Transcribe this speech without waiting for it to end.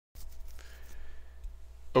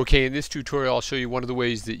Okay, in this tutorial I'll show you one of the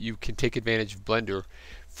ways that you can take advantage of Blender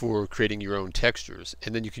for creating your own textures,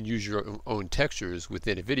 and then you can use your own textures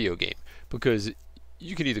within a video game, because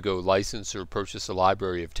you can either go license or purchase a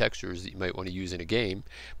library of textures that you might want to use in a game,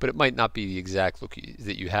 but it might not be the exact look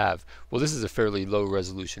that you have. Well, this is a fairly low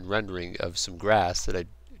resolution rendering of some grass that I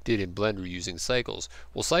did in Blender using Cycles.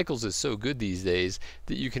 Well, Cycles is so good these days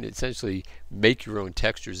that you can essentially make your own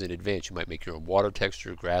textures in advance. You might make your own water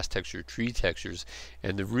texture, grass texture, tree textures,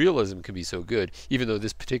 and the realism can be so good, even though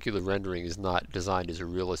this particular rendering is not designed as a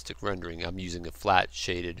realistic rendering. I'm using a flat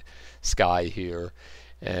shaded sky here,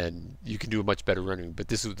 and you can do a much better rendering, but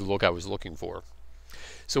this is the look I was looking for.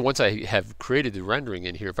 So once I have created the rendering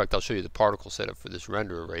in here, in fact I'll show you the particle setup for this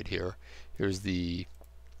renderer right here. Here's the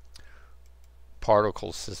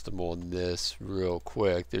particle system on this real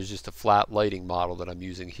quick. There's just a flat lighting model that I'm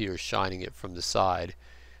using here, shining it from the side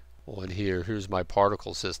on here. Here's my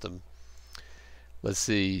particle system. Let's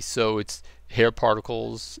see, so it's hair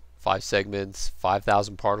particles, 5 segments,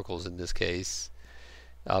 5,000 particles in this case.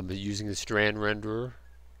 I'm using the strand renderer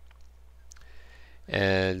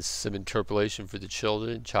and some interpolation for the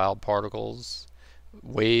child particles,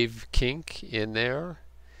 wave kink in there,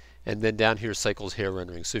 and then down here Cycles hair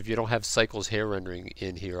rendering. So if you don't have Cycles hair rendering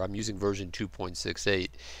in here, I'm using version 2.68,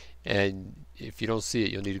 and if you don't see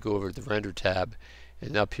it, you'll need to go over to the render tab,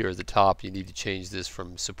 and up here at the top you need to change this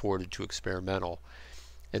from supported to experimental,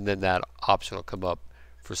 and then that option will come up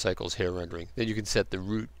for Cycles hair rendering. Then you can set the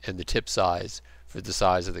root and the tip size for the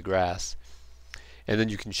size of the grass, and then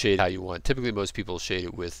you can shade how you want. Typically most people shade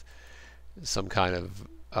it with some kind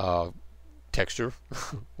of texture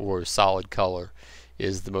or solid color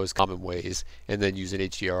is the most common ways, and then use an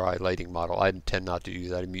HDRI lighting model. I tend not to do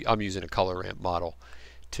that. I'm using a color ramp model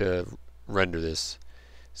to render this.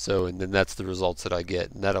 So, and then that's the results that I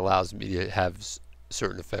get, and that allows me to have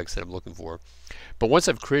certain effects that I'm looking for. But once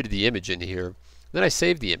I've created the image in here, then I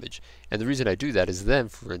save the image. And the reason I do that is then,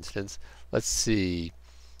 for instance, let's see,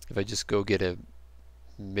 if I just go get a,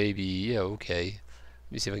 maybe, yeah, okay,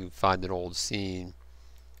 let me see if I can find an old scene.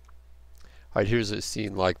 Alright, here's a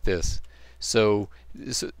scene like this. So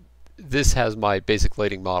this has my basic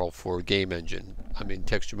lighting model for game engine. I'm in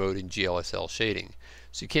texture mode in GLSL shading.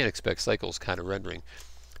 So you can't expect Cycles kind of rendering.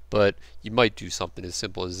 But you might do something as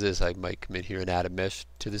simple as this. I might come in here and add a mesh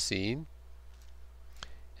to the scene,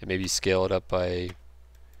 and maybe scale it up by,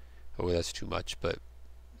 oh that's too much, but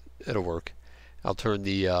it'll work. I'll turn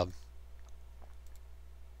the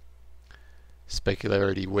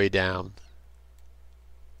specularity way down,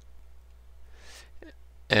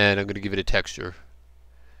 and I'm going to give it a texture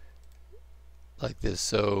like this.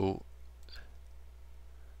 So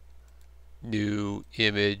new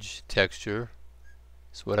image texture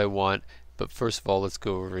is what I want. But first of all, let's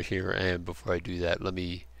go over here, and before I do that, let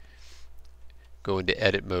me go into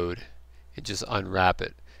edit mode and just unwrap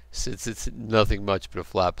it. Since it's nothing much but a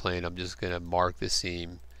flat plane, I'm just going to mark the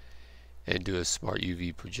seam and do a smart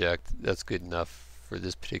UV project. That's good enough for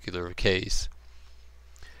this particular case.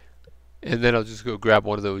 And then I'll just go grab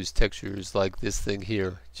one of those textures like this thing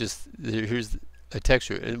here. Just here's a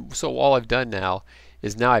texture, and so all I've done now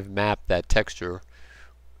is now I've mapped that texture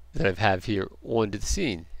that I have here onto the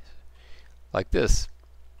scene like this.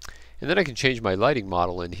 And then I can change my lighting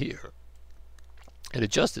model in here and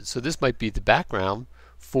adjust it. So this might be the background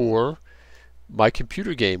for my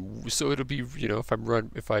computer game. So it'll be, you know,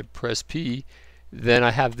 if I press P, then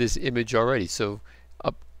I have this image already. So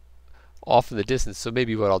up off in the distance. So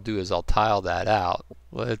maybe what I'll do is I'll tile that out.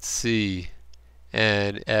 Let's see.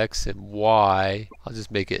 And X and Y, I'll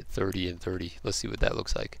just make it 30 and 30. Let's see what that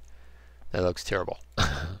looks like. That looks terrible.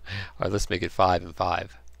 Alright, let's make it 5 and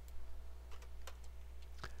 5.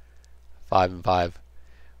 5 and 5.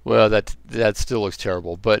 Well, that still looks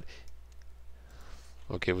terrible, but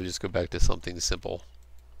okay, we'll just go back to something simple.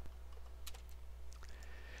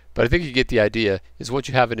 But I think you get the idea. Is once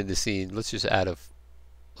you have it in the scene, let's just add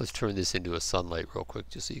let's turn this into a sunlight real quick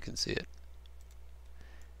just so you can see it.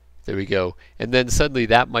 There we go. And then suddenly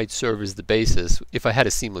that might serve as the basis if I had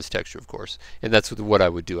a seamless texture, of course. And that's what I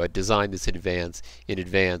would do. I'd design this in advance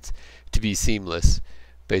to be seamless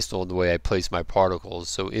based on the way I place my particles.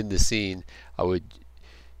 So in the scene, I would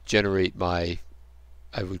create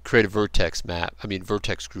a vertex map,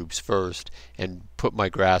 vertex groups first, and put my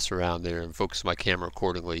grass around there and focus my camera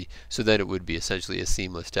accordingly, so that it would be essentially a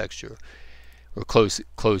seamless texture, or close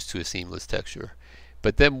to a seamless texture.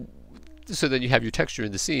 But then, so then you have your texture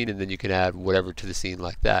in the scene, and then you can add whatever to the scene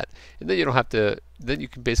like that, and then you don't have to. Then you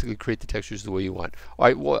can basically create the textures the way you want. All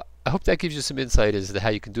right. Well, I hope that gives you some insight as to how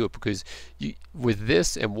you can do it, because with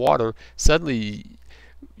this and water, suddenly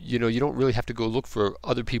you know, you don't really have to go look for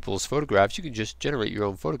other people's photographs. You can just generate your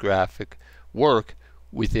own photographic work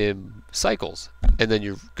within Cycles, and then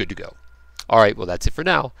you're good to go. All right, well, that's it for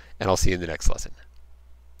now, and I'll see you in the next lesson.